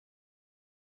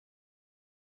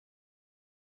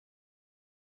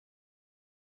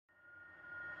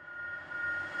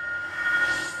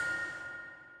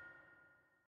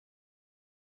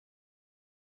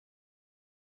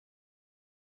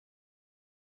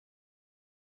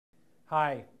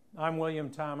Hi, I'm William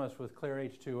Thomas with Clear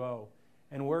H2O,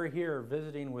 and we're here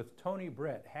visiting with Tony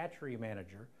Britt, Hatchery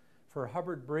Manager for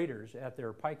Hubbard Breeders at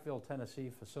their Pikeville,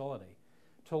 Tennessee facility,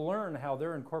 to learn how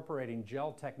they're incorporating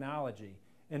gel technology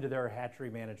into their hatchery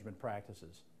management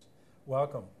practices.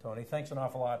 Welcome, Tony. Thanks an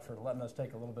awful lot for letting us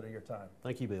take a little bit of your time.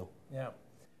 Thank you, Bill. Yeah.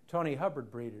 Tony, Hubbard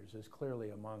Breeders is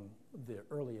clearly among the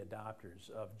early adopters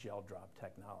of GelDrop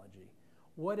technology.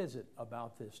 What is it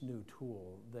about this new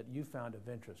tool that you found of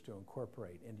interest to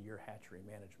incorporate into your hatchery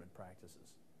management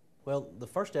practices? Well, the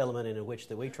first element in which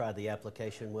that we tried the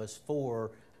application was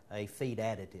for a feed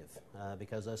additive,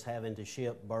 because us having to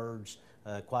ship birds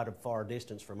quite a far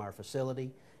distance from our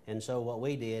facility. And so what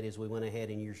we did is we went ahead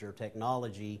and used your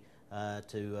technology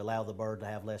to allow the bird to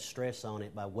have less stress on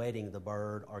it by wetting the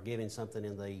bird or giving something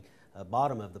in the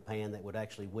bottom of the pan that would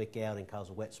actually wick out and cause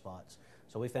wet spots.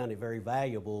 So we found it very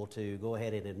valuable to go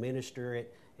ahead and administer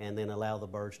it and then allow the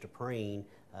birds to preen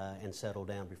and settle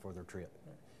down before their trip.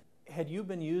 Had you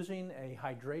been using a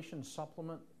hydration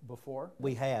supplement before?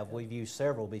 We have. We've used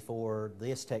several before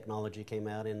this technology came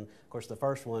out, and of course the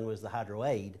first one was the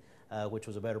HydroAid, which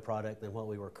was a better product than what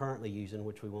we were currently using,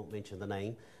 which we won't mention the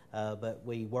name, but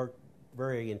we worked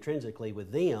very intrinsically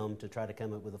with them to try to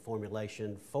come up with a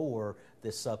formulation for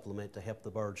this supplement to help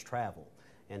the birds travel.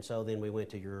 And so then we went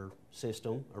to your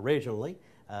system originally,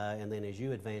 and then as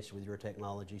you advanced with your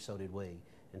technology, so did we.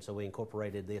 And so we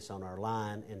incorporated this on our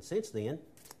line, and since then,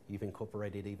 you've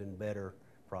incorporated even better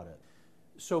product.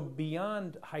 So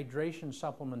beyond hydration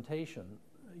supplementation,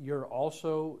 you're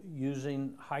also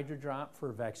using GelDrop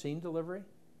for vaccine delivery?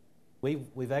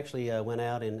 We've actually went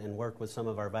out and worked with some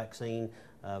of our vaccine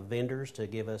vendors to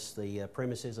give us the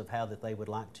premises of how that they would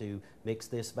like to mix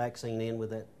this vaccine in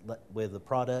with the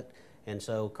product. And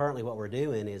so currently what we're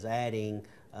doing is adding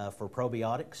for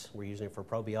probiotics. We're using it for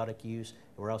probiotic use,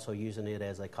 and we're also using it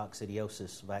as a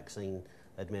coccidiosis vaccine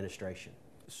administration.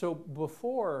 So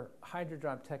before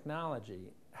GelDrop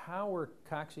technology, how were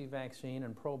cocci vaccine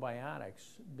and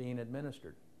probiotics being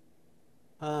administered?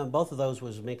 Both of those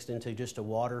was mixed into just a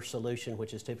water solution,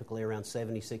 which is typically around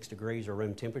 76 degrees or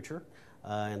room temperature,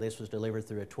 and this was delivered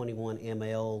through a 21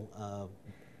 ml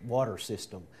water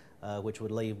system, which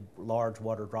would leave large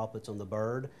water droplets on the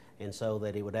bird, and so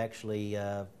that it would actually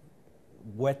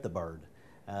wet the bird,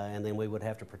 and then we would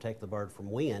have to protect the bird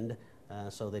from wind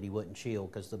so that he wouldn't chill,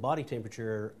 because the body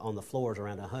temperature on the floor is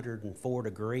around 104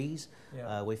 degrees.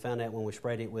 Yeah. We found out when we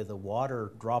sprayed it with the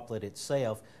water droplet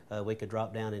itself, we could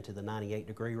drop down into the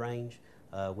 98-degree range.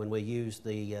 When we use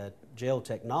the gel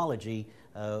technology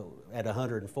at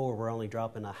 104, we're only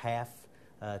dropping a half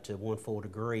to 1 full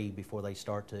degree before they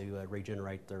start to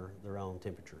regenerate their own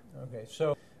temperature. Okay,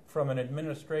 so from an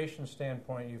administration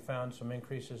standpoint, you found some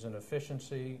increases in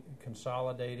efficiency,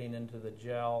 consolidating into the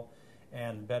gel,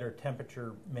 and better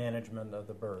temperature management of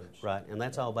the birds. Right, and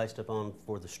that's all based upon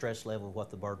for the stress level of what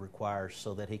the bird requires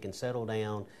so that he can settle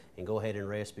down and go ahead and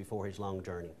rest before his long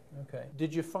journey. Okay.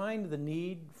 Did you find the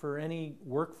need for any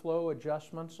workflow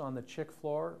adjustments on the chick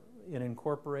floor in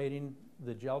incorporating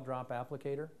the GelDrop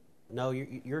applicator? No,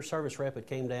 your service rep had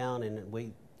came down and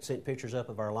we sent pictures up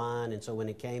of our line, and so when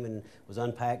it came and was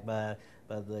unpacked by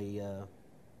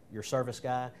your service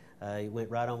guy, it went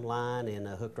right online and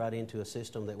hooked right into a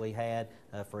system that we had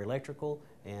for electrical,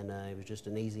 and it was just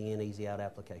an easy in, easy out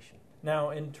application. Now,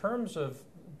 in terms of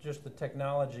just the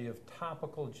technology of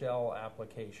topical gel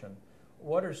application,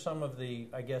 what are some of the,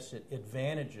 I guess,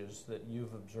 advantages that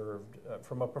you've observed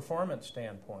from a performance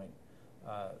standpoint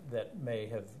that may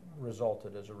have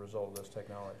resulted as a result of this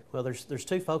technology? Well, there's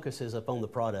two focuses upon the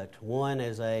product. One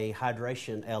is a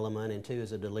hydration element, and two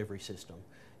is a delivery system.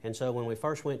 And so when we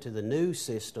first went to the new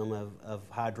system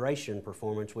of hydration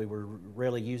performance, we were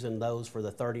really using those for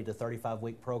the 30 to 35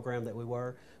 week program that we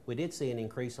were. We did see an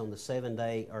increase on the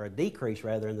 7-day, or a decrease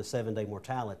rather, in the 7-day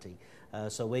mortality.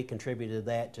 So we contributed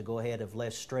that to go ahead of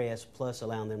less stress, plus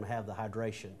allowing them to have the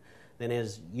hydration. Then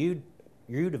as you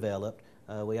developed,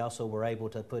 we also were able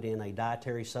to put in a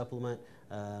dietary supplement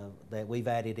that we've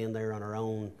added in there on our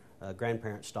own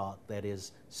grandparent stock that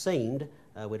is seamed.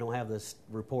 We don't have the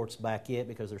reports back yet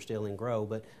because they're still in grow,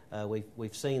 but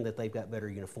we've seen that they've got better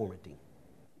uniformity.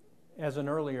 As an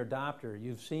early adopter,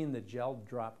 you've seen the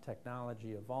GelDrop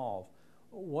technology evolve.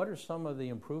 What are some of the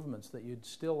improvements that you'd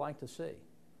still like to see?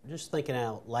 Just thinking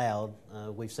out loud,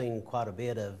 we've seen quite a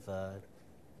bit of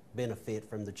benefit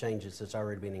from the changes that's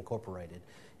already been incorporated.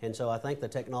 And so I think the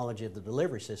technology of the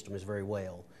delivery system is very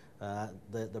well.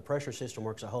 The pressure system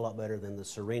works a whole lot better than the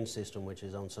syringe system, which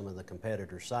is on some of the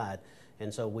competitors' side.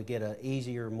 And so we get an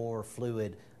easier, more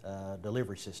fluid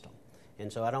delivery system.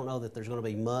 And so I don't know that there's going to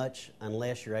be much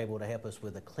unless you're able to help us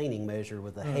with a cleaning measure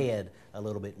with the head a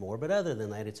little bit more. But other than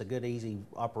that, it's a good, easy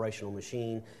operational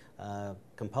machine.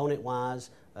 Component-wise,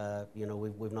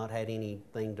 we've not had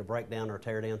anything to break down or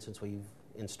tear down since we've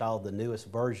installed the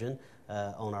newest version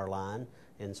on our line.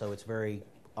 And so it's very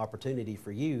opportunity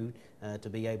for you to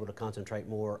be able to concentrate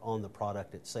more on the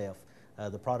product itself.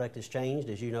 The product has changed,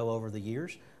 as you know, over the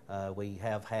years. We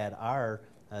have had our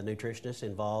nutritionists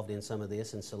involved in some of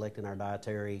this and selecting our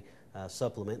dietary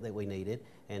supplement that we needed,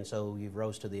 and so you've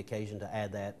rose to the occasion to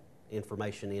add that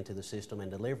information into the system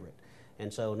and deliver it.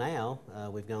 And so now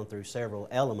we've gone through several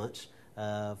elements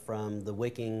from the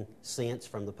wicking sense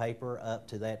from the paper up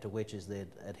to that to which is the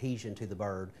adhesion to the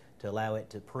bird to allow it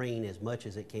to preen as much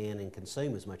as it can and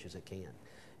consume as much as it can.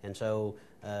 And so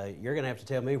you're going to have to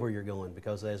tell me where you're going,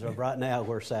 because as of right now,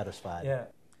 we're satisfied. Yeah.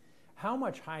 How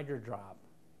much GelDrop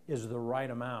is the right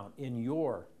amount in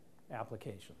your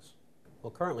applications?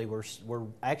 Well, currently we're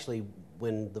actually,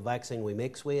 when the vaccine we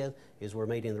mix with is we're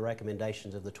meeting the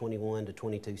recommendations of the 21 to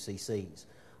 22 cc's.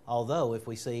 Although if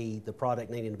we see the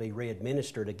product needing to be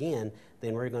re-administered again,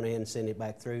 then we're going to send it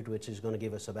back through, which is going to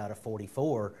give us about a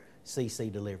 44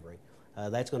 cc delivery.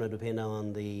 That's going to depend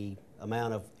on the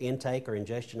amount of intake or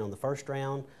ingestion on the first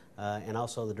round and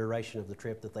also the duration of the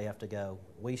trip that they have to go.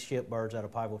 We ship birds out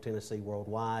of Pikeville, Tennessee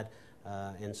worldwide,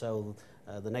 and so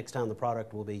the next time the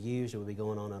product will be used, it will be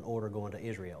going on an order going to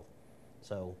Israel.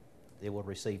 So it will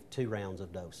receive 2 rounds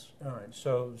of dose. All right,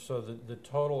 so the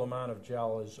total amount of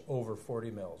gel is over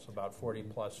 40 mils, about 40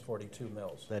 plus 42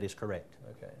 mils. That is correct.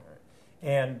 Okay, all right.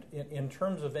 And in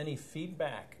terms of any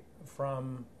feedback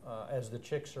from as the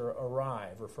chicks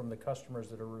arrive, or from the customers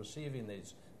that are receiving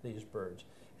these birds,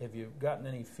 have you gotten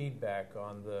any feedback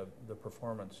on the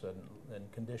performance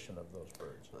and condition of those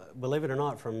birds? Believe it or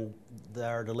not, from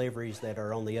our deliveries that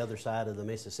are on the other side of the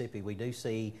Mississippi, we do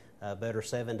see better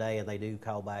 7-day, and they do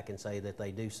call back and say that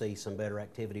they do see some better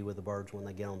activity with the birds when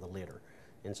they get on the litter.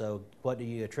 And so what do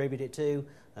you attribute it to?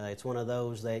 It's one of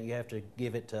those that you have to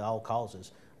give it to all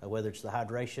causes, whether it's the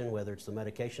hydration, whether it's the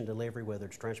medication delivery, whether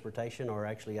it's transportation, or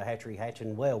actually a hatchery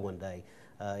hatching well one day.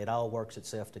 It all works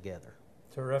itself together.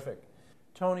 Terrific.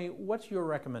 Tony, what's your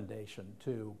recommendation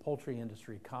to poultry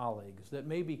industry colleagues that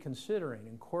may be considering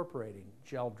incorporating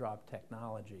GelDrop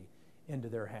technology into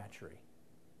their hatchery?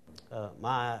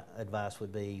 My advice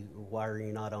would be, why are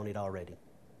you not on it already?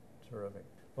 Terrific.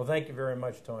 Well, thank you very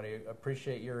much, Tony.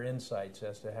 Appreciate your insights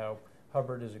as to how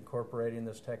Hubbard is incorporating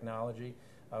this technology.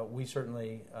 We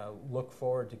certainly look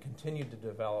forward to continued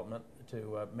development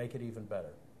to make it even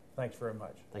better. Thanks very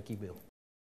much. Thank you, Bill.